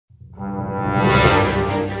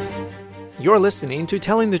You're listening to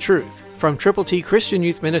Telling the Truth from Triple T Christian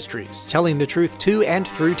Youth Ministries, telling the truth to and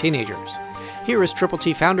through teenagers. Here is Triple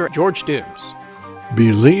T founder George Dooms.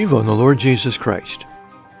 Believe on the Lord Jesus Christ.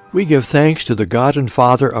 We give thanks to the God and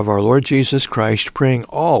Father of our Lord Jesus Christ, praying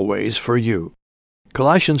always for you.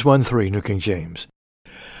 Colossians 1:3, New King James.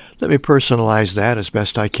 Let me personalize that as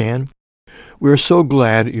best I can. We're so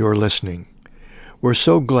glad you're listening. We're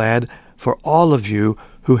so glad for all of you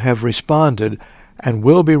who have responded and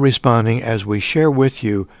will be responding as we share with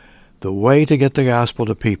you the way to get the gospel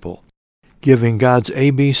to people, giving God's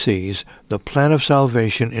ABCs, the plan of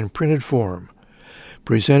salvation in printed form,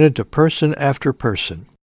 presented to person after person.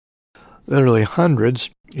 Literally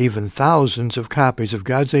hundreds, even thousands of copies of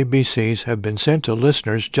God's ABCs have been sent to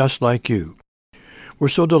listeners just like you. We're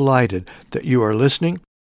so delighted that you are listening.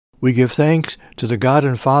 We give thanks to the God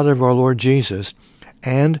and Father of our Lord Jesus,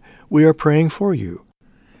 and we are praying for you.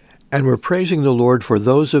 And we're praising the Lord for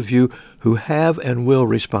those of you who have and will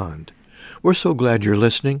respond. We're so glad you're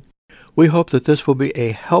listening. We hope that this will be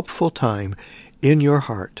a helpful time in your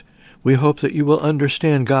heart. We hope that you will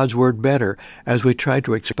understand God's Word better as we try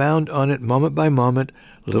to expound on it moment by moment,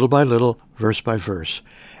 little by little, verse by verse.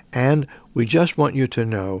 And we just want you to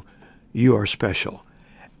know you are special.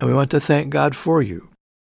 And we want to thank God for you.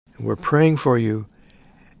 We're praying for you,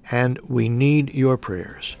 and we need your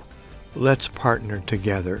prayers. Let's partner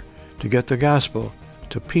together to get the gospel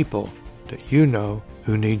to people that you know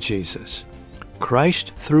who need Jesus.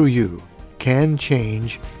 Christ, through you, can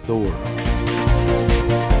change the world.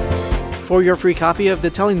 For your free copy of the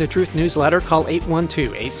Telling the Truth newsletter, call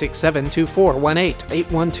 812-867-2418,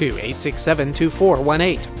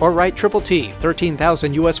 812-867-2418, or write Triple T,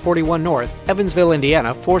 13,000 U.S. 41 North, Evansville,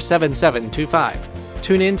 Indiana, 47725.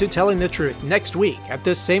 Tune in to Telling the Truth next week at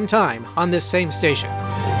this same time on this same station.